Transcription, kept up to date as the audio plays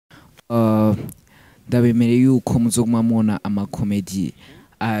ndabemereye yuko muzoguma mubona amakomedi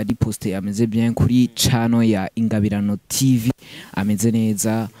ari poste ameze bien kuri channel ya Ingabirano TV ameze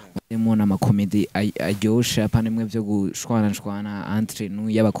neza mubona amakomedi aryosha panemwe byo gushwana entre nous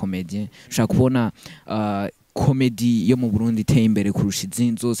y'abakomedien ushaka kubona komedi yo mu Burundi iteye imbere kurusha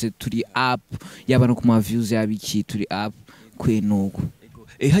izindi zose turi up yaba no ku ma views yabiki turi up kwenuko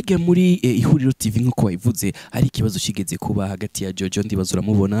hajya muri Ihuriro TV nkuko wayivuze ari ikibazo kigeze kuba hagati ya Jojo ndibazo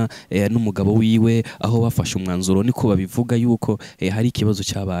uramubona n'umugabo wiwe aho bafashe umwanzuro niko babivuga yuko hari ikibazo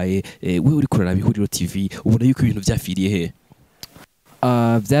cyabaye wewe uri kurara Ihuriro TV ubona yuko ibintu byafiriye he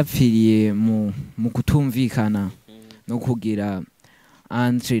byapfiriye mu kutumvikana no kugira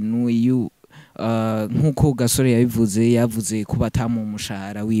entre nous nkuko Gasore yavuze ko batamu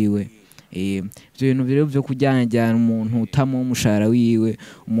umushahara wiwe ibyo bintu biro byo kujyana umuntu utamu umushahara wiwe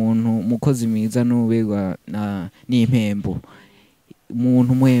umuntu mukozi mwiza n'ubegwa n'impembo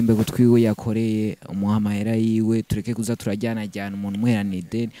umuntu muhembe gutwiwe yakoreye umuhamahera yiwe tureke kuza turajyana umuntu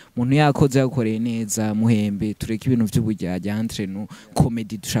muheranide umuntu yakoze yakoreye neza muhembe tureke ibintu by'ubujyajya entre nous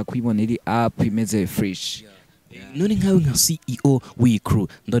comedy dushaka kwibona iri up imeze fresh none nkawe nka CEO w'ikru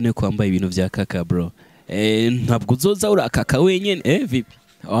ndone ko wambaye ibintu bya kaka bro ntabwo uzoza urakaka wenyene vipi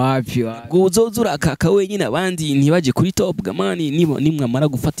wapi uzoza urakaka wenyene abandi ntibaje kuri top gamani nimwe amara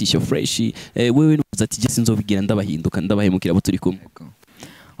gufatisha fresh wewe nuza ati je sinzobigira ndabahemukira abo turi kumwe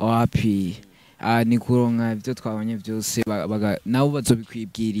wapi ni kuronka ibyo twabonye byose nabo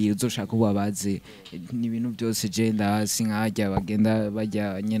bazobikwibwirira uzoshaka ubu babaze ni ibintu byose genda sinkajya bagenda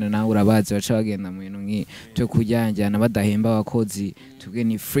bajya nyene nawe urabaze baca bagenda mu bintu nk'ibyo kujyanjana badahemba abakozi tubwe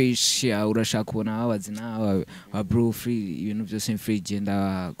ni fresh urashaka kubona ababazi nawe ba bro free ibintu byose free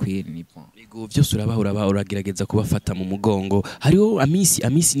genda kwiri nipo ego byose uragerageza kubafata mu mugongo hariho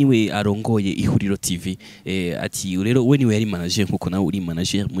amisi niwe arongoye Ihuriro TV ati rero we niwe yari manager nkuko nawe uri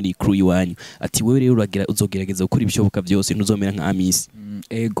manager muri crew yiwanyu ati wewe rero uzogerageza gukora ibishoboka byose ntuzomera nka amisi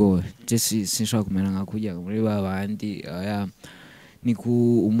ego jesi sinshaka kumera nka kujya muri babandi ni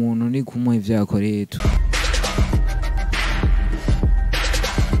ku umuntu ni kumuha ivyo yakoreye tu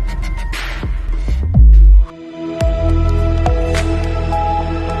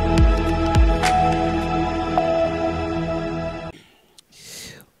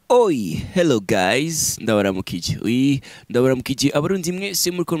Oi, hello guys, ndabaramukije abarundi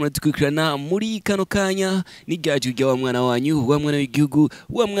mwese muri ko muradukurikirana muri kano kanya n'iryajurya wa mwana wanyu wa mwana w'igihugu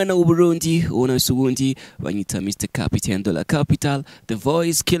wa mwana w'u Burundi ubona ubundi banyita Mr Captain Dollar Capital the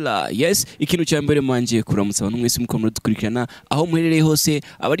voice killer. Yes, ikintu cya mbere manje kuramutsa abantu mwese muri ko muradukurikirana aho muherereye hose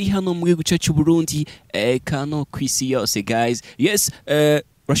abari hano mu gihugu cyacu Burundi kano kwisi yose guys. Yes,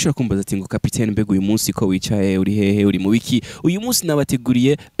 urashobora kumbaza ati ngo kapiteni mbega uyu munsi ko wicaye uri hehe uri mu wiki uyu munsi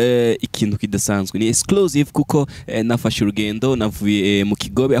nabateguriye ikintu kidasanzwe ni exclusive kuko nafashe urugendo navuye mu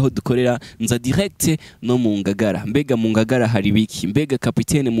Kigobe aho dukorera nza direct no mu Ngagara mbega mu Ngagara hari biki mbega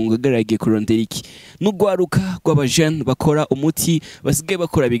kapiteni mu Ngagara yagiye kurondera iki n'ugwaruka rw'abajene bakora umuti basigaye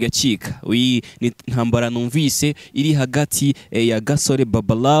bakora bigacika ni Intambara numvise iri hagati ya Gasore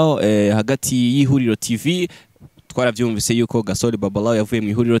Babalao hagati y'Ihuriro TV twaravyumvise yuko Gasore Babalao yavuye mu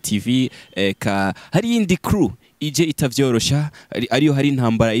Ihuriro TV hari indi crew ije itavyorosha ariyo hari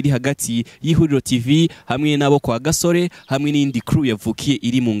Intambara iri hagati y'Ihuriro TV hamwe nabo kwa Gasore hamwe n'indi crew yavukiye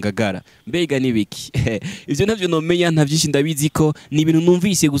iri mu Ngagara mbega nibiki ivyo ntavyo nomenya ntavyinshi ndabizi ko ni ibintu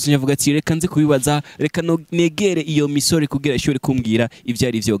numvise gusa nyavuga ati reka nze kubibaza reka negere iyo misore kugira ishore kumbwira ivyo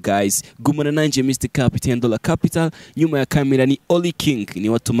ari vyo guys gumana nanje Mr Captain Dollar Capital nyuma ya kamera ni Oli King ni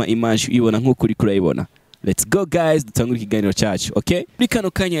watuma image ibona nkuko uri kurayibona. Let's go guys dutangura ikiganiro cyacu okay muri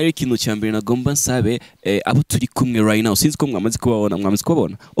kano kanya rero ikintu cya mbere nagomba nsabe abo turi kumwe right now sinzi ko mwamaze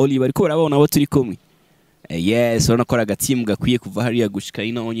kubabona Oli bari ko barabona abo turi kumwe yes urabona ko agateam gakwiye kuva hariya gushika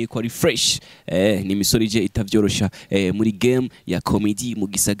ino onye ko ari fresh ni misori je itavyorosha muri game ya comedy mu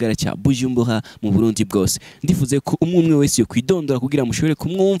gisagara cya Bujumbura mu Burundi bwose ndifuze ko umwe wese yo kwidondora kugira mushobore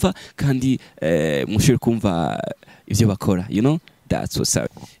kumwumva kandi mushobore kumva ivyo bakora you know. That's what's up.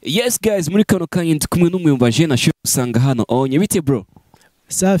 Yes guys, muri kano kanya ndi kumwe n'umuyumva je nashoboye gusanga hano onye bite bro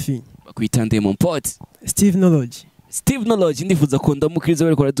safi bakwitande mon pote Steve Knowledge ndifuza ko ndamukiriza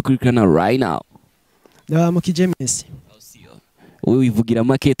bari ko dukurikirana right now ndamukije Messi wewe wivugira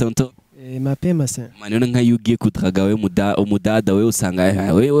make tonto mapema sana maneno nka yugiye kutraga we umudada we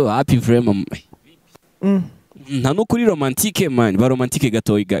usanga wewe happy vraiment nta no kuri romantique man ba romantique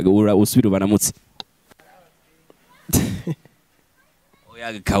gatoyi usubira banamutse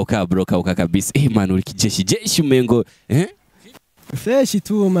kauka bro kauka kabisa man uri kijeshi umengo fresh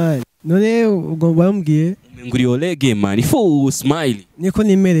tu man none ugomba bambwiye umengo uri olege man ifu smile niko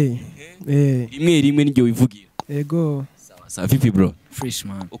nimereye rimwe niryo wivugira ego sawa vipi bro fresh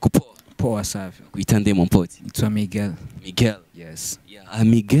man ukupo poa safi. Kuitande mon pote. Itwa Miguel. Miguel. Yes. Yeah,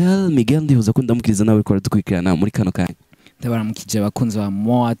 Miguel ndifuza ko ndamukiriza nawe ko dukurikirana muri kano kanya. Ndabaramukije abakunzi ba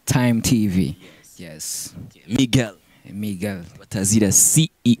More Time TV. Yes. Miguel. Batazira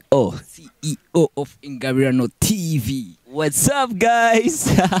CEO of Ingabirano TV. What's up guys?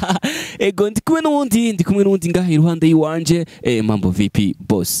 Ego ndi kumwe n'undi ngaha iruhande yiwanje. Mambo VP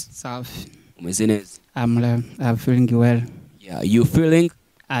boss. Safi. Umeze neza? I'm feeling well. Yeah, you feeling?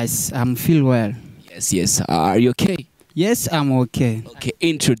 I'm feel well. Yes. Are you okay? Yes, I'm okay. Okay,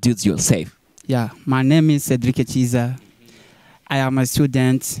 introduce yourself. Yeah, my name is Cedric Chiza. I am a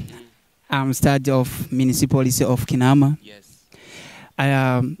student. I'm study of municipality of Kinama. Yes.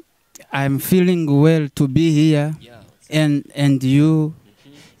 I'm feeling well to be here. Yeah. And you,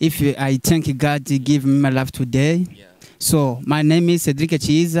 if I thank God to give me my life today. Yeah. So my name is Cedric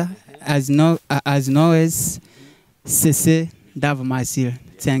Chiza. As no as CC Dav Masil.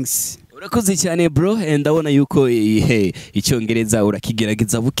 Thanks. Urakoze cyane bro, ndabona yuko icyongereza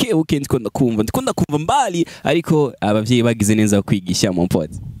urakigerageza buke ndikunda kumva mbali, ariko abavyeyi bagize neza kwigisha mon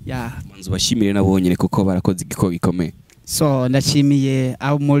pote. Yeah. Manzu bashimire nabonyene kuko barakoze igiko bikomeye. So ndashimiye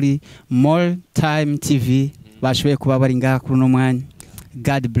abo muri More Time TV bashoboye kuba bari ngaha kuri no mwanya.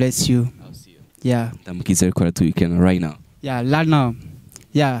 God bless you. Yeah. Ndamukiza ariko aratubikana right now. Yeah, Lana.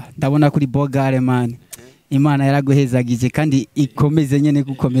 Yeah, ndabona kuri Bogare man. Imana yaraguhezagije kandi ikomeze nyene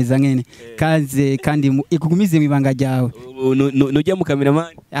gukomeza nyene kandi ikugumize mu ibanga ryawe. Nujya mu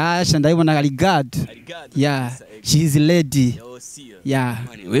cameraman? Asha ndabona ari God. Yeah, she is lady. Yeah.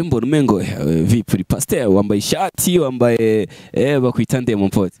 We mbona umengo vipi pastor wambaye ishati wambaye bakwitande mon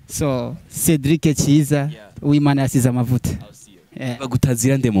pote. So Cedric Chiza w'Imana yasize amavuta.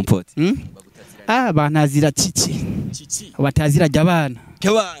 Bagutazira nde mon pote? Banazira cici. Batazira jabana.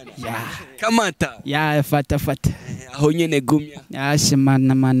 Yeah. Kamata. Yeah, fata. Aho nyene gumya. Ashe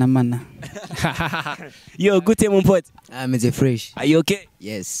mana. Yo, gute mon pote? I'm fresh. Are you okay?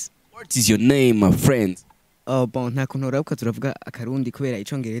 Yes. What is your name, my friend? Oh, bon, nta kuntu urabuka turavuga akarundi kubera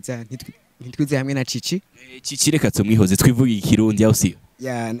icongereza ntitwize hamwe na Cici. Cici reka tumwihoze twivuga ikirundi aho siyo.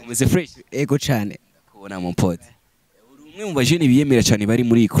 Yeah. Umeze fresh? Ego cane. Kubona mon pote. Uri umwe mu bajene biyemera cyane bari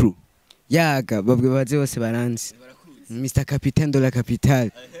muri crew. Yaga, babwe baze bose baranzi. Mr. Capitaine de la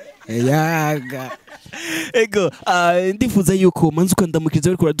Capitale. Yaga. Ego, ndifuza yuko manzi ukandamukiriza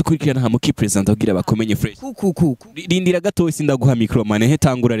ariko uradukurikirana hamwe ki present agira bakomenye fresh. Rindira gato sindaguha micro man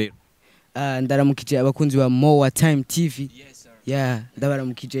hetangura rero. Ndaramukije abakunzi ba More Time TV. Yes sir. Yeah,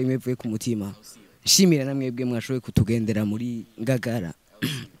 ndabaramukije mwevuye ku mutima. Shimira namwebwe mwashoboye kutugendera muri Ngagara.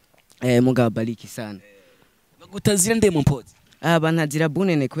 Mugabo bariki sana. Bagutazira nde mon pote? Bantazira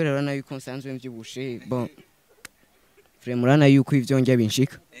bunene kubera rana yuko nsanzwe mvyibushe. Bon. Fremurana yuko ivyo njya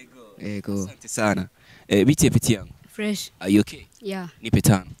binshika. Ego. Asante sana. Bite peti yangu? Fresh. Are you okay? Yeah. Nipe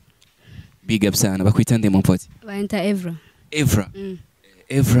tano. Big up sana. Bakwitande mon pote? Baita Evra.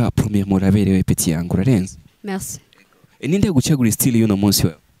 Evra premier muraberewe peti yangu urarenze. Merci. Ninde gucagura style y'uno munsi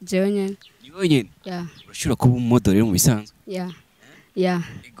wewe? Jewe nyene. Niwe nyene? Yeah. Urashobora kuba umodel rero mu bisanzwe? Yeah.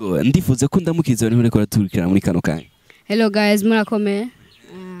 Ego, ndifuza ko ndamukiriza abantu bariko baraturikirana muri kano kanya. Hello guys, murakomeye?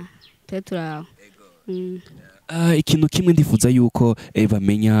 Tetura. Ikintu kimwe ndifuza yuko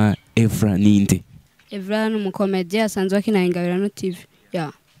bamenya Evra ninde? Evra ni umukomedien asanzwe akina Ingabirano TV.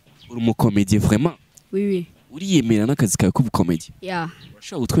 Yeah. Uri umukomedien vraiment? Oui. Uriyemera n'akazi kawe k'ubukomedien? Yeah.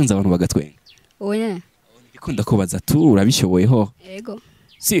 Urashobora gutwenza abantu bagatwenga? Oye. Ikunda kubaza tu urabishoboye ho? Ego.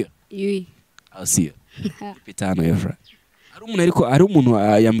 Sio? Oui. Sio. Pitano Evra. Ari umuntu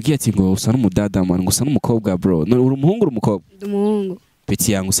yambwiye ati ngo usa n'umudada man ngo usa n'umukobwa bro. Uri umuhungu uri umukobwa? Ndumuhungu.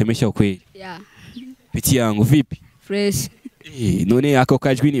 Peti yangu semesha ukweli? Yeah. Peti yangu vipi? Fresh. None ako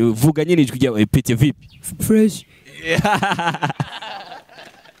kajwi ni vuga nyine ijwi rya peti vipi? Fresh.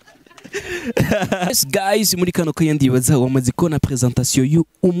 Yes guys, muri kano kanya ndibaza wamaze kona presentation yu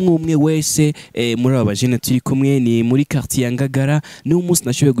umwe wese muri aba bajene turi kumwe ni muri quartier ya Ngagara. Ni umunsi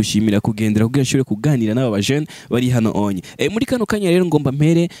nashoboye gushimira kugendera kugira ashobore kuganira n'aba bajene bari hano onye. Muri kano kanya rero ngomba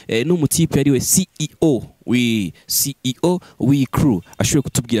mpere n'umutipe ariwe CEO crew ashobore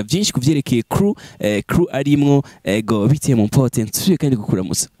kutubwira byinshi kuvyerekeye crew arimwo. Ego bitiye mon pote nsuye kandi gukura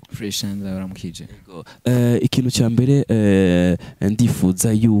musa Fresh and baramukije. Ikintu cya mbere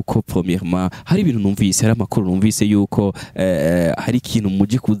ndifuza yuko premièrement hari ibintu numvise, hari amakuru numvise yuko hari ikintu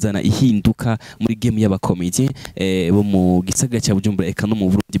muje kuzana ihinduka muri game y'abakomedien bo mu gisagara cya Bujumbura eka no mu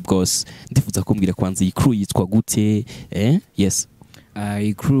Burundi bwose. Ndifuza kumbwira kwanza iyi crew yitwa gute? Yes.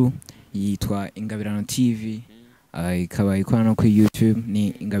 Iyi crew yitwa Ingabirano TV. Ikaba ikora no kuri YouTube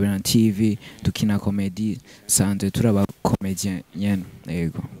ni Ingabirano TV dukina comedy sanzwe turaba comedien nyene.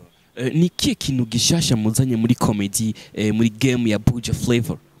 Yego. Ni kihe kintu gishasha muzanye muri comedy muri game ya Buja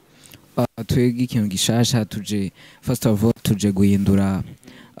Flavor? twebwe ikintu gishasha tuje first of all tuje guhindura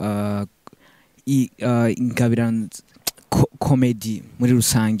ingabirano comedy muri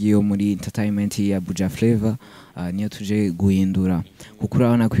rusange yo muri entertainment ya Buja Flavor niyo tuje guhindura kuko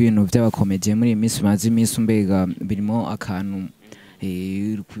urabona ko ibintu by'abakomedie muri iminsi maze iminsi umbega birimo akantu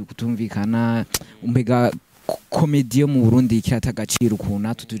kutumvikana umbega komedi yo mu Burundi kiratagaciro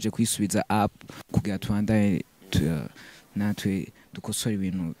ukuntu tuje kwisubiza up kugira tuandaye natwe dukosora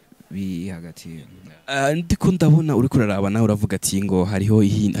ibintu hagati ndiko ndabona uri kuraraba nawe uravuga ati ngo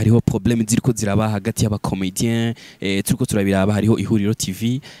hariho problème ziriko ziraba hagati y'aba comedien turiko turabiraba hariho Ihuriro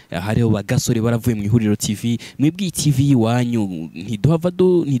TV hariho bagasore baravuye mu Ihuriro TV mwebwe TV wanyu ntiduhava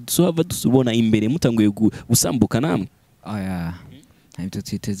dusubona imbere mutanguye gusambuka namwe aya ntabwo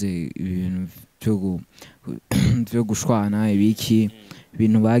twiteze ibintu byo gushwana ibiki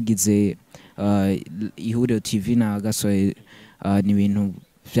ibintu bagize Ihuriro TV na Gasore ni ibintu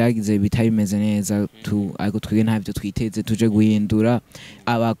vyagize bitabimeze neza ariko twige ntavyo twiteze tuje guhindura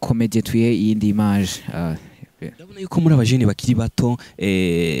abakomedie tuye iyindi image ndabona yuko muri abajene bakiri bato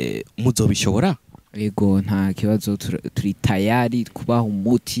muzobishobora yego nta kibazo turi tayari kubaha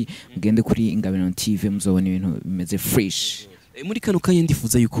umuti mugende kuri Ingabirano TV muzobona ibintu bimeze fresh muri kano kanya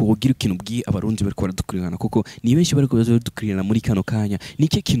ndifuza yuko wogira ikintu bwi abarundi bariko baradukurikirana kuko ni benshi bariko baradukurikirana muri kano kanya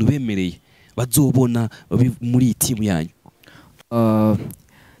niki kintu bemereye bazobona muri team yanyu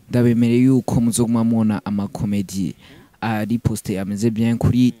ndabemereye yuko muzoguma mubona amakomedi ari poste ameze bien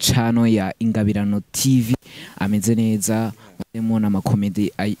kuri channel ya Ingabirano TV ameze neza mubona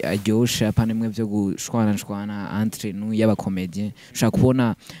amakomedi aryosha apana mwe byo gushwana entre nous y'abakomedien ushaka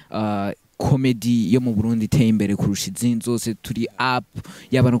kubona komedi yo mu Burundi iteye imbere kurusha izindi zose turi up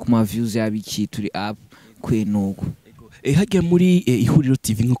yaba no ku ma views yabiki turi up kwenuko hajya muri Ihuriro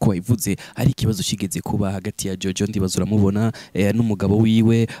TV nko bayivuze hari ikibazo kigeze kuba hagati ya Jojo ndibazura mubona n'umugabo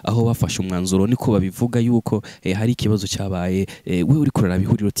wiwe aho bafashe umwanzuro niko babivuga yuko hari ikibazo cyabaye we uri kurara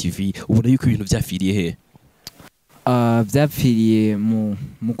Ihuriro TV ubona yuko ibintu byafiriye he byapfiriye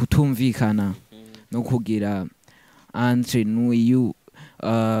mu kutumvikana no kugira entre nous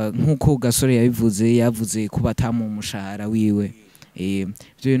nkuko Gasore yavuze ko batamu umushahara wiwe ibyo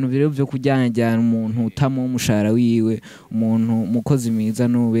bintu biro byo kujyana umuntu utamu umushahara wiwe umuntu mukozi mwiza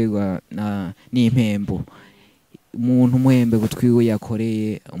n'ubegwa n'impembo umuntu muhembe gutwiwe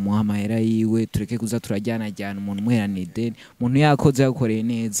yakoreye umuhamahera yiwe tureke kuza turajyana umuntu muheranide umuntu yakoze yakoreye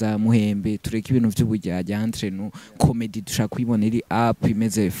neza muhembe tureke ibintu by'ubujyajya entre nous comedy dushaka kwibona iri up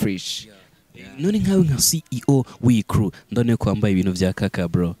imeze fresh none nkawe nka CEO w'icrew ndone ko wambaye ibintu vya kaka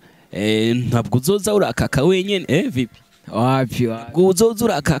bro ntabwo uzoza urakaka wenyene vipi wapi uzoza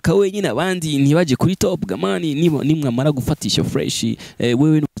urakaka wenyene abandi ntibaje kuri top gamani nimwamara gufatisha fresh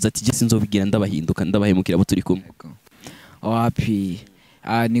wewe nuza ati je sinzobigira ndabahemukira abo turi kumwe wapi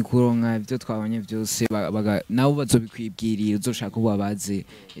ni kuronka ibyo twabonye byose nabo bazobikwibwirira uzoshaka ubabaze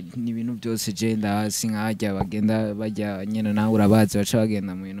ni ibintu byose genda sinkajya bagenda bajya nyene nawe urabaze baca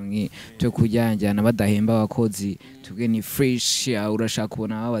bagenda mu bintu byo kujyanjana badahemba abakozi tubwe ni fresh urashaka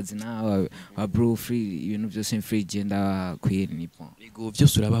kubona ababazi nawe wa bro free ibintu byose free genda kwiri nipo ego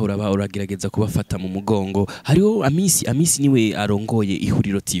byose uragerageza kubafata mu mugongo hariho amisi niwe arongoye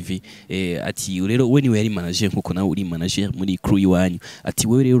Ihuriro TV ati rero we niwe yari manager nkuko nawe uri manager muri crew iwanyu ati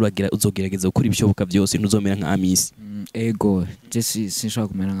wewe rero uzogerageza gukora ibishoboka byose ntuzomera nka amisi ego jesi sinshaka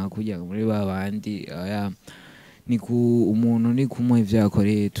kumera nka kujya muri babandi ni ku umuntu ni kumuha ivyo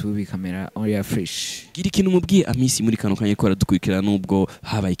yakoreye tubikamera ori fresh gira ikintu mubwiye amisi muri kano kanya ko aradukurikirana nubwo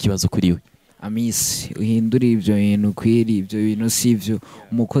habaye ikibazo kuri we amisi uhindura ivyo bintu kwiri ivyo bintu sivyo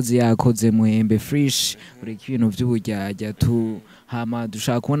umukozi yakoze muhembe fresh ureka ibintu by'ubujyajya hama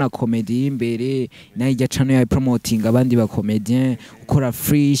dushaka kubona comedy imbere nayo ijya channel ya promoting abandi ba comedien ukora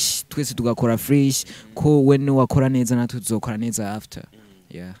fresh twese tugakora fresh ko when wakora neza natwe tuzokora neza after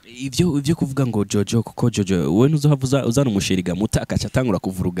ivyo kuvuga ngo Jojo kuko Jojo we nuzohavuza uzana umusheriga mutaka cyatangura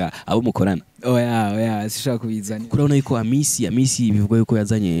kuvuruga abo mukorana oya sishaka kubizana kurabona yuko amisi bivuga yuko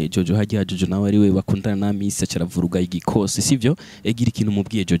yazanye Jojo hajya Jojo nawe ari we bakundana na amisi acaravuruga igikose sivyo egira ikintu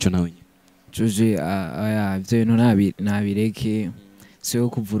mubwiye Jojo nawe Jojo ivyo bintu nabireke siyo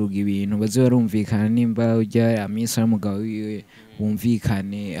kuvuruga ibintu baze barumvikana nimba ujya amisi n'umugabo wiwe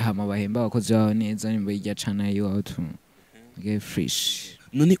bumvikane hama bahemba abakozi babo neza nimba ijya cana yo tu get fresh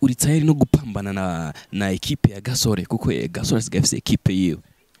none uri tayari no gupambana na ekipe ya Gasore kuko Gasore sigafise ekipe yiwe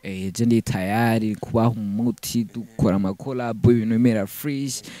je ndi tayari kubaha umuti dukora ama collab ibintu bimera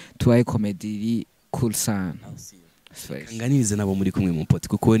fresh tuwaye comedy cool sana nganirize nabo muri kumwe mu poti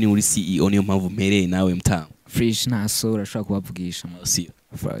kuko ni uri CEO niyo mpamvu mpereye nawe mtamu fresh na sura ashobora kubavugisha sio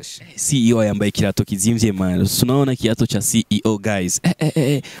fresh. CEO yambaye kirato kizimvye man tunaona kiato cha CEO guys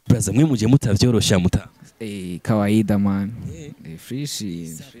brother mwe muje mutavyorosha mtamu Kawaida man fresh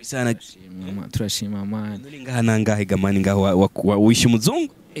sana turashima man ngaha nangahe gamani ngaho wishi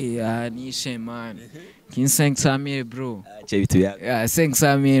muzungu nishe man 500,000 bro acha vitu yako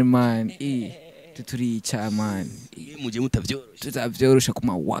 500,000 man tuturicha man muje mutavyorosha tutavyorosha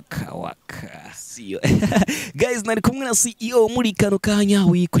kuma waka CEO guys nari kumwe na CEO muri kano kanya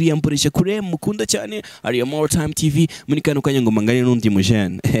wikuriye mporesha kure mukunda cyane ari More Time TV muri kano kanya ngo mangane n'undi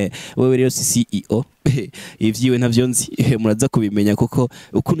mujene wewe rero si CEO ivyiwe ntavyo nzi muraza kubimenya kuko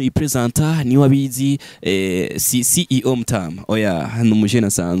ukuntu yipresenta ni wabizi si CEO mtama oya hano mujene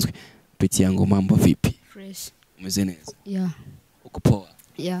asanzwe peti yango mambo vipi fresh umeze neza yeah uko poa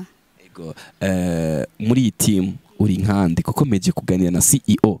yeah ego muri iyi team uri nkande kuko meje kuganira na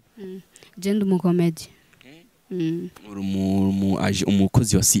CEO Jendo mu comedy. Uri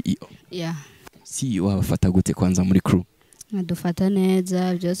umukozi wa CEO. Yeah. CEO abafata gute kwanza muri crew? Adufata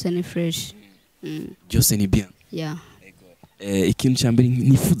neza byose ni fresh. Byose ni bien. Yeah. Ikintu cyambere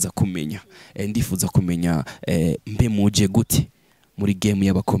ndifuza kumenya mbe muje gute muri game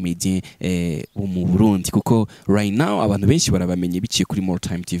y'aba comedien bo mu Burundi kuko right now abantu benshi barabamenye biciye kuri More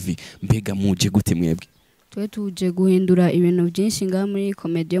Time TV mbega muje gute mwebwe? Twe tuje guhindura ibintu byinshi nga muri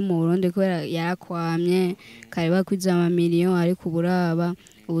comedien mu Burundi ko yarakwamye kare bakwiza ama million ariko buraba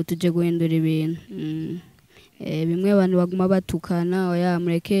ubu tuje guhindura ibintu bimwe abantu baguma batukana oya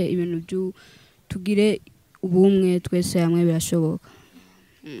mureke ibintu tugire ubumwe twese hamwe birashoboka.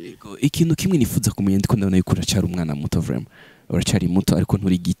 Ikintu kimwe nifuza kumenya ndiko ndabona yuko uracyari umwana muto vraiment uracari muto ariko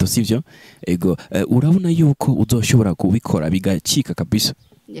nturi gito sivyo ego urabona yuko uzoshobora kubikora bigacika kabisa?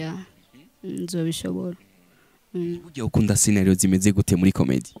 Yeah. Nzobishobora. Ujya ukunda scenario zimeze gute muri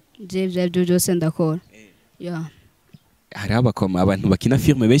comedy? Je byose ndakora. Yeah. Hari abantu bakina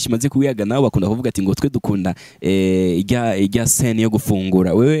filme benshi maze kuyaga nawe bakunda kuvuga ati ngo twe dukunda ijya scene yo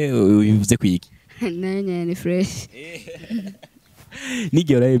gufungura wewe bivuze kwiki? Nanye ni fresh.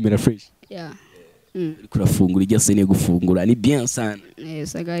 Nige urayemera fresh? Yeah. Kurafungura ijya scene yo gufungura ni bien sana.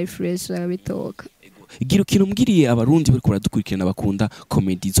 Saga fresh abitoka. Gira ukino mbwiriye abarundi bari kuradukurikirana bakunda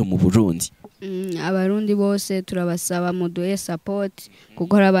comedy zo mu Burundi. Abarundi bose turabasaba muduhe support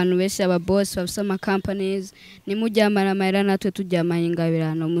kuko hari abantu benshi aba boss bafite ama companies nimujyamara amahera natwe tujyamanye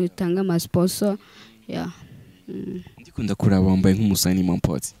ingabirano mutanga ama sponsor. Yeah. Ndikunda kuraba wambaye nk'umusani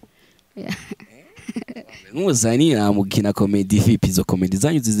Mampoti. Yeah. Nk'umusani amukina comedy vipi zo comedy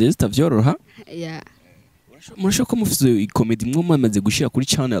zanyu zitavyoroha? Yeah. Murashaka ko mufite comedy mwo mamaze gushira kuri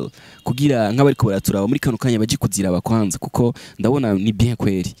channel kugira nk'abariko baraturaba muri kano kanya baje kuzira abakwanza kuko ndabona ni bien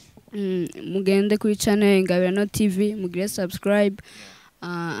kweri. Mugende kuri channel Ingabirano TV mugire subscribe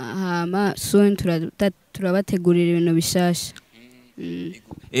hama soon turabategurira ibintu bishasha.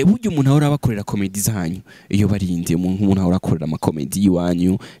 Buryo umuntu ahora abakorera comedy zanyu iyo barinde umuntu ahora akorera ama comedy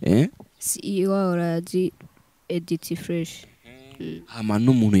yiwanyu CEO orazi edit fresh. Hama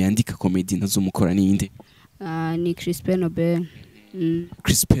n'umuntu yandika comedy ntazumukora ninde? Ni Crispin Nobel.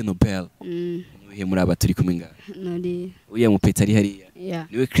 Crispin Nobel. Uye muri aba turi kumwe ngaho. Nari. Uye mupeta ari hariya.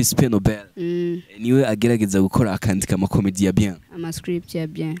 Yeah. Niwe Crispin Nobel. Niwe agerageza gukora akandika ama comedy ya bien. Ama script ya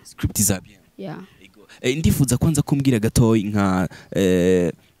bien. Script za bien. Yeah. Ndifuza kwanza kumbwira gato nka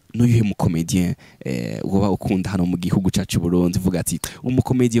n'uyu mu comedien woba ukunda hano mu gihugu cyacu Burundi vuga ati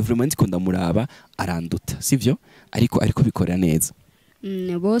umukomedien vraiment ndikunda muraba aranduta sivyo ariko bikorera neza.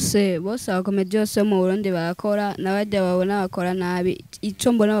 Bose abakomedi bose mu Burundi barakora nabajya babona bakora nabi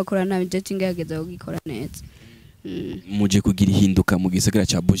ico mbona bakora nabi je cingerageza kugikora neza. Muje kugira ihinduka mu gisagara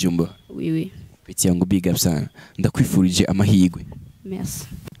cya Bujumbura. Oui. Peti yangu big up sana ndakwifurije amahigwe. Merci.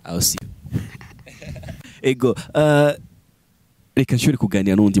 Aussi. Ego reka nshobore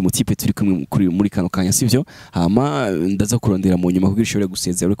kuganira n'undi mutipe turi kumwe muri kano kanya sivyo hama ndaza kurondera mu nyuma kugira ishobore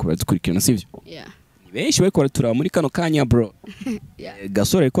gusezera ariko baradukurikirana sivyo? Yeah. Benshi bari kwaratura muri kano kanya bro. Yeah.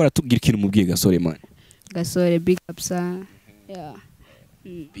 Gasore ariko aratubwira ikintu mubwiye Gasore man. Gasore big up sana. Yeah.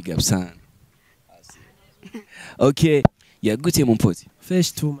 Big up sana. Okay, yagute mu mpoti.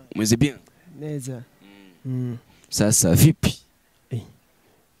 Fresh tu man. Umeze bien? Neza. Sasa vipi?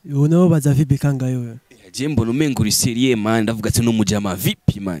 Uno baza vipi kanga yoyo? Jembo numengo uri serie man ndavuga ati no mujama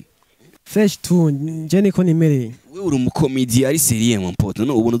vipi man? Fresh tu nje niko nimereye. Wewe uri umukomedi ari serie mu mpoti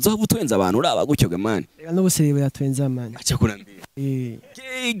no ubuntu uzavuga utwenza abantu uraba gutyo man. No buseriwe yatwenza man. Acha kurambira.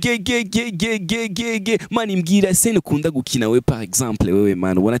 Mani mbwira scene ukunda gukina we par exemple wewe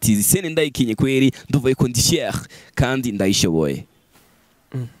man ubona ati izi scene ndayikinye kweri nduvaye ko ndi fier kandi ndayishoboye.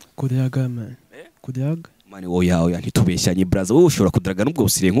 Kudaga man. Kudaga? mani oya ntitubeshyanye braza wowe ushobora kudraga nubwo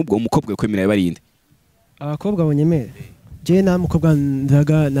busire nk'ubwo umukobwa kwemera yabarinde abakobwa bonyemere je na mukobwa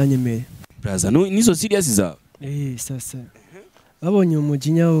ndaga nanyemere braza no nizo serious zawe sasa babonye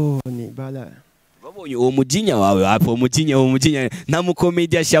umujinya wo ni bala babonye uwo mujinya wawe hapo umujinya nta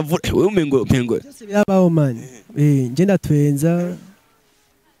mukomedi shavura wewe umengo byose birabaho man je ndatwenza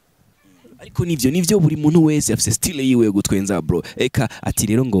ariko nivyo buri muntu wese afise style yiwe gutwenza bro eka ati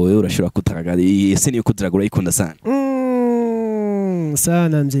rero ngo wewe urashobora kutaraga ese niyo kudragura ikunda sana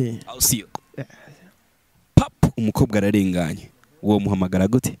sana nje au sio pap umukobwa ararenganye uwo muhamagara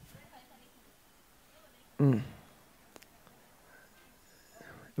gute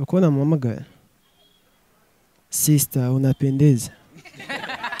uko namuhamagara sister unapendeza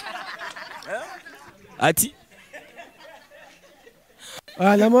ati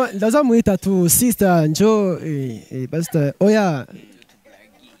ndaza muita tu sister njo basta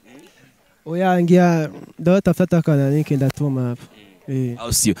oya ngia ndatafuta kana niki ndatuma hapo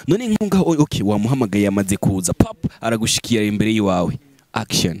au sio none nkunga okay wamuhamagaye yamaze kuza pap aragushikira imbere yiwawe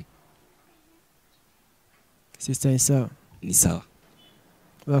action sister isa ni sawa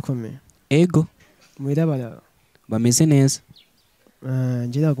bakome ego mwira bala bameze neza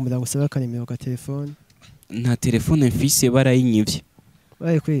nje nagomba gusaba kanimero ka telefone nta telefone mfise barayinyivye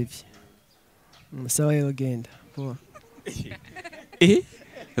baye kwivye musawa yo genda po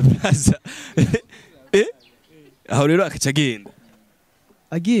braza aho rero akaca genda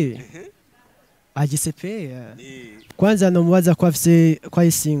agiye agisepea kwanza nomubaza ko afise kwa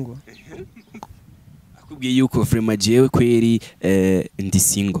isingo akubwiye yuko frema jewe kweri ndi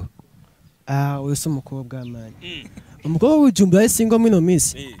single uyu si umukobwa mani umukobwa w'ujumbura isingo mwino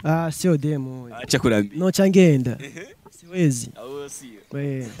misi sio demo acha kurambi noca ngenda siwezi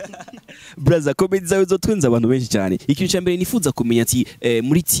braza comedy zawe zotwenza abantu benshi cyane ikintu cya mbere nifuza kumenya ati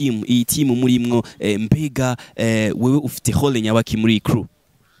muri iyi team murimwo mbega wewe ufite role nyabaki muri crew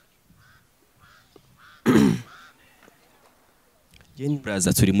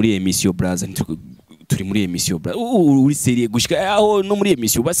braza turi muri emission braza turi muri emission braza uri serie gushika aho no muri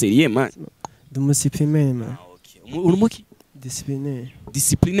emission ba serie man dumusipline man urumuki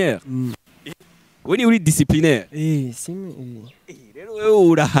disciplinaire woni uri disciplinaire rero wewe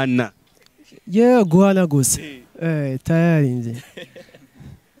urahana guhana gusa tayari nje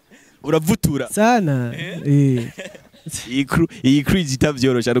uravutura sana iyi crew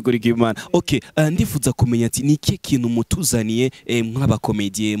itavyorosha no kuri kimana okay ndifuza kumenya ati niki kintu mutuzaniye nk'aba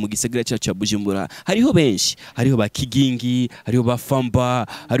comedien mu gisagara cyacu cya Bujumbura hariho benshi hariho ba Kigingi hariho ba Famba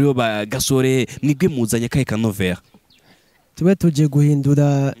hariho ba Gasore mwigwe muzanye kahe kanovera tube tuje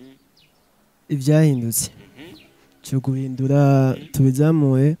guhindura ibyahindutse cyo guhindura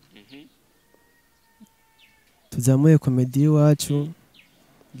tubizamuye tuzamuye komedi wacu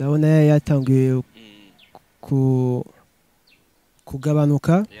ndabona yatangiye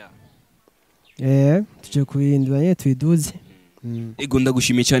kugabanuka tuje kuhindura nyine tuyiduze ego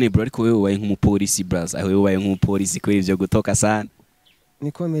ndagushimiye cyane bro ariko wewe ubaye nk'umupolisi braza wewe ubaye nk'umupolisi kuri ivyo gutoka sana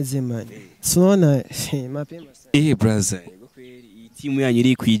niko meze man sona mapema braza timu yanyu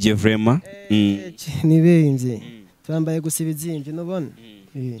iri kwije vraiment nibenze twambaye gusa ibizimvye nubona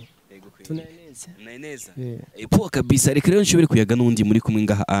tunaneza poa kabisa reka rero nshobore kuyaga n'undi muri kumwe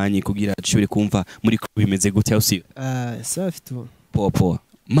ngaha anye kugira dushobore kumva muri bimeze gute au sio safi tu poa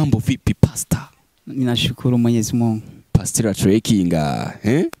mambo vipi pasta ninashukuru Mwenyezi Mungu pastor trekkinga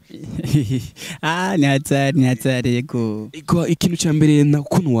ni hatari ego ikintu cya mbere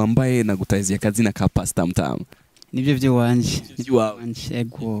nakuntu wambaye nagutaziye akazina ka pasta mtamu nibyo byo wanje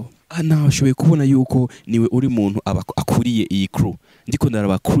ego nashoboye kubona yuko niwe uri muntu akuriye iyi crew ndiko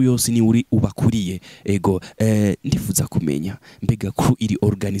ndaraba crew yose ni uri ubakuriye ego ndifuza kumenya mbega crew iri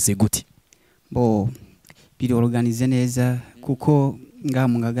organize gute biri organize neza kuko ngaha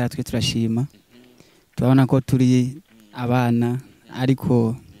mu Ngagara twe turashima turabona ko turi abana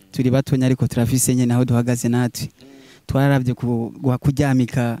ariko turi batonya ariko turafise nyene aho duhagaze natwe twararavye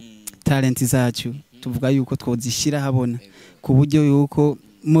kuryamika talent zacu tuvuga yuko twozishira habona ku buryo yuko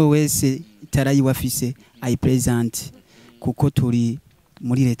mwe wese itarayi wafise ayi present kuko turi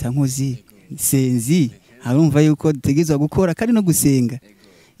muri leta nkozi senzi harumva yuko dutegezwa gukora kandi no gusenga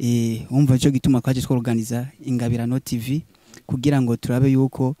umva cyo gituma kwaje tworganiza Ingabirano TV kugira ngo turabe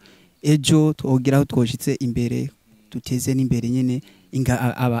yuko ejo twogeraho twoshitse imbere tuteze n'imbere nyene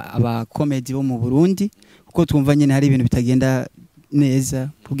aba comedy bo mu Burundi kuko twumva nyene hari ibintu bitagenda neza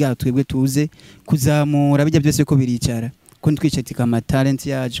kugira twebwe tuze kuzamura bijya byose ko biricara ko twicetika ama talent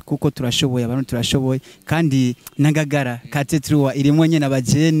yacu kuko turashoboye abantu turashoboye kandi nagagara katetruwa irimo nyene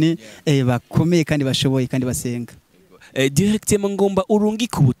abajene bakomeye kandi bashoboye kandi basenga directement ngomba urungi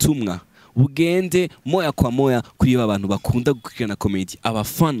ku butumwa bugende moya kwa moya kuri abantu bakunda gukurikirana comedy,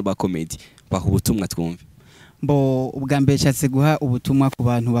 abafan ba comedy, baha ubutumwa twumve. Mbo ubwa mbere nshatse guha ubutumwa ku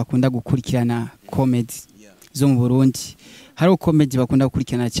bantu bakunda gukurikirana comedy zo mu Burundi. Hari comedy bakunda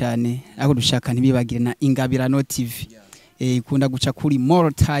gukurikirana cyane, aho dushaka ntibibagire na Ingabirano TV. Ikunda guca kuri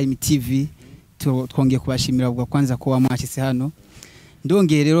More Time TV. Twongeye kubashimira ubwo kwanza ko wamwashitse hano.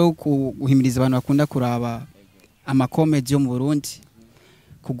 Ndongeye rero guhimiriza abantu bakunda kuraba ama comedy yo mu Burundi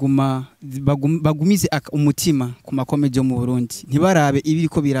kuguma bagumize umutima ku ma comedy yo mu Burundi. Ntibarabe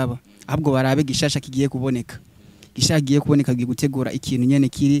ibiriko biraba, ahubwo barabe gishasha kigiye kuboneka. Gishagiye kuboneka giye gutegura ikintu nyene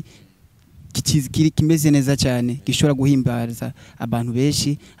kiri kimeze neza cyane, gishobora guhimbaza abantu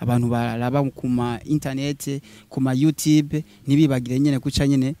benshi, abantu baraba ku ma internet, ku ma YouTube, ntibibagire nyene kuca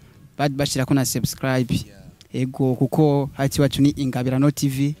nyene bashira ko na subscribe. Ego kuko hati wacu ni Ingabirano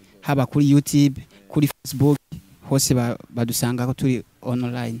TV, haba kuri YouTube, kuri Facebook, hose badusanga ko turi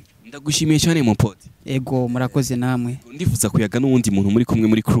online. Ndagushimiye cyane mu pote. Ego murakoze namwe. Ndifuza kuyaga n'uwundi muntu muri kumwe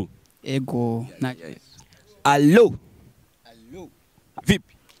muri crew. Ego Allo.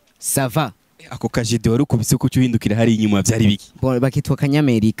 Vipi? Sava. Ako kajede wari ukubise ko cyuhindukira hari inyuma byari biki? Bon bakitwa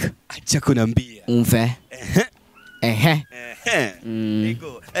Kanyamerika. Acha ko nambia. Umve. Ehe.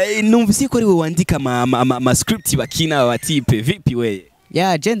 Ego. Numvise ko ari we wandika ama script bakina aba type. Vipi we?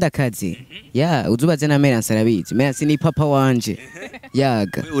 Ya agenda kazi. Ya uzubaze na Merance arabizi. Merance ni papa wanje.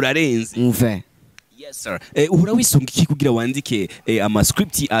 Yaga. Urarenze. Umve. Yes sir. Uhura wisunga iki kugira wandike ama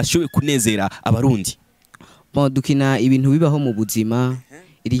script ashowe kunezera abarundi? Bon dukina ibintu bibaho mu buzima,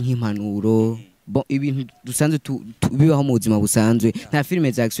 iri nk'impanuro. Bon ibintu dusanzwe bibaho mu buzima busanzwe. Nta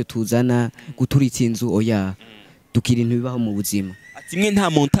filime za action tuzana guturitsa inzu oya. Dukira ibintu bibaho mu buzima. Ati mwe nta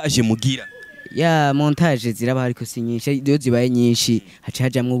montage mugira? Ya montage ziraba ariko si nyinshi, iyo zibaye nyinshi haca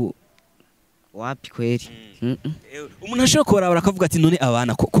hajamwe wapi kweri. Umuntu ashobora kuraba akavuga ati none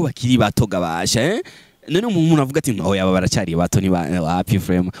abana ko bakiri batoga basha none umuntu avuga ati oya baracyari bato ni wapi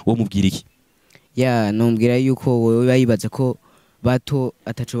frame wo mubwira iki? Ya numbwira yuko wowe bayibaza ko bato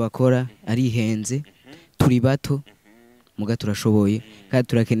ataco bakora ari henze, turi bato muga turashoboye kandi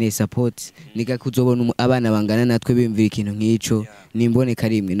turakeneye support, niga kuzobona abana bangana natwe bimvira ikintu nk'ico nimboneka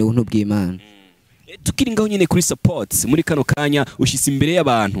rimwe n'ubuntu bw'Imana. Tukiri ngaho nyene kuri support muri kano kanya ushitse imbere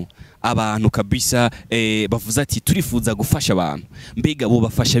y'abantu kabisa bavuze ati turifuza gufasha abantu, mbega bo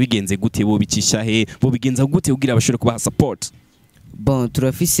bafasha bigenze gute, bo bicisha he, bo bigenza gute kugira abashobore kubaha support? Bon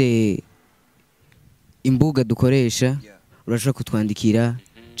turafise imbuga dukoresha, urashobora kutwandikira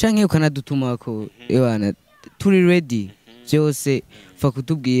canke ukanadutuma ko ebana turi ready byose fa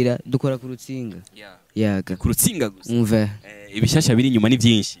kutubwira dukora ku rutsinga. Yaga ku rutsinga gusa. Umve. Ibishasha biri inyuma ni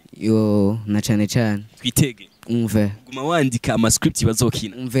byinshi. Yo na cane cane. Twitege. Umve. Guma wandika ama script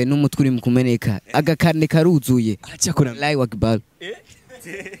bazokina. Umve n'umutwe uri mu kumeneka. Agakarne karuzuye. Acha kora Lai wakibal.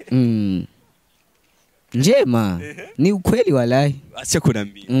 Njema. Ni ukweli walai. Acha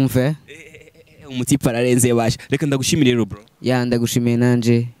kunambia. Umve. Umuti pararenze basha. Reka ndagushimire rero bro. Ya ndagushimiye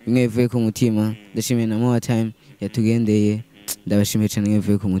nanje bimwe bivuye ku mutima. Ndashimiye na More Time yatugendeye. Ndabashimiye cyane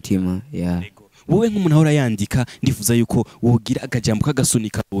bivuye ku mutima. Ya. Wowe nk'umuntu ahora yandika ndifuza yuko wogira agajambo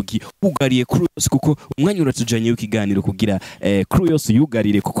kagasunika bogi ugariye kuri yose kuko umwanya uratujanye w'ikiganiro kugira kuri yose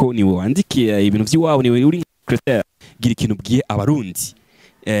yugarire kuko niwe wandikiye ibintu by'iwabo niwe uri secretary. Gira ikintu bwiye abarundi.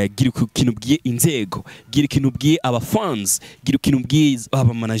 Gira ikintu bwiye inzego, gira ikintu bwiye abafans, gira ikintu bwiye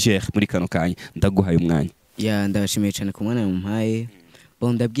aba manager muri kano kanya. Ndaguhaye umwanya. Ya ndabashimiye cyane ku mwana mumpaye.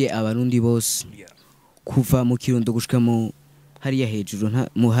 Bon ndabwiye abarundi bose kuva mu Kirundo gushika mu hariya hejuru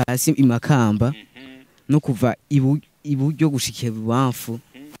mu hasi imakamba no kuva iburyo gushikira ibamfu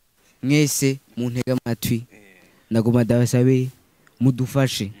mwese mu ntega amatwi ndagoma ndabasabe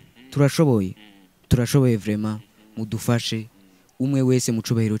mudufashe, turashoboye vraiment mudufashe, umwe wese mu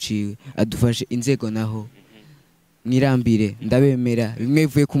cubahiro ciwe adufashe, inzego naho mwirambire, ndabemera bimwe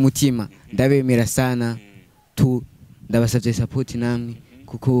bivuye ku mutima, ndabemera sana ndabasavye support namwe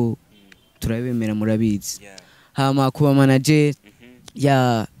kuko turabemera murabizi. Hama kuba manager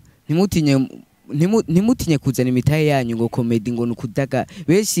ya ntimutinye kuzana imitahe yanyu ngo comedy ngo nukudaga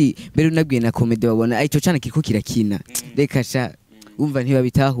beshi mbere unabwiye na comedy babona ico cana kiriko kirakina reka sha umva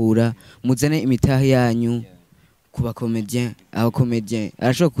ntibabitahura, muzane imitahe yanyu kuba comedien, aba comedien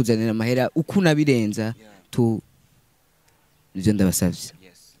arashobora kuzanira amahera uko nabirenza tu nivyo ndabasavye.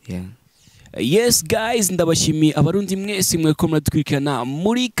 Yes guys, ndabashimiye abarundi mwese mweko muradukurikirana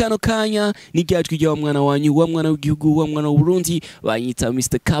muri kano kanya n'iryajwi rya mwana wanyu wa mwana w'igihugu wa mwana w'Uburundi banyita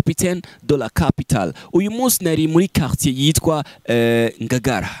Mr Capitaine de la Capitale. Uyu munsi nari muri quartier yitwa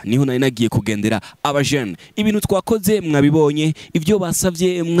Ngagara, niho nari nagiye kugendera abajene. Ibintu twakoze mwabibonye, ivyo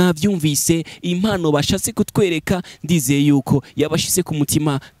basavye mwavyumvise, impano bashatse kutwereka ndizeye yuko yabashise ku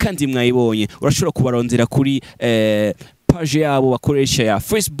mutima kandi mwayibonye. Urashobora kubarondera kuri page yabo bakoresha ya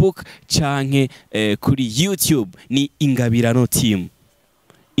Facebook canke kuri YouTube ni Ingabirano Team,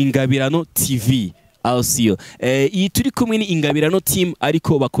 Ingabirano TV also. Iyi turi kumwe ni Ingabirano Team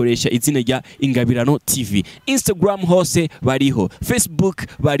ariko bakoresha izina rya Ingabirano TV. Instagram hose bariho, Facebook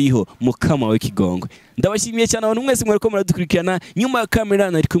bariho, mukama w'ikigongwe. Ndabashimiye cyane abantu mwese mwariko muradukurikirana. Nyuma ya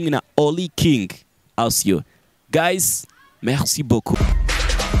kamera nari kumwe na Oli King also. Guys, merci beaucoup.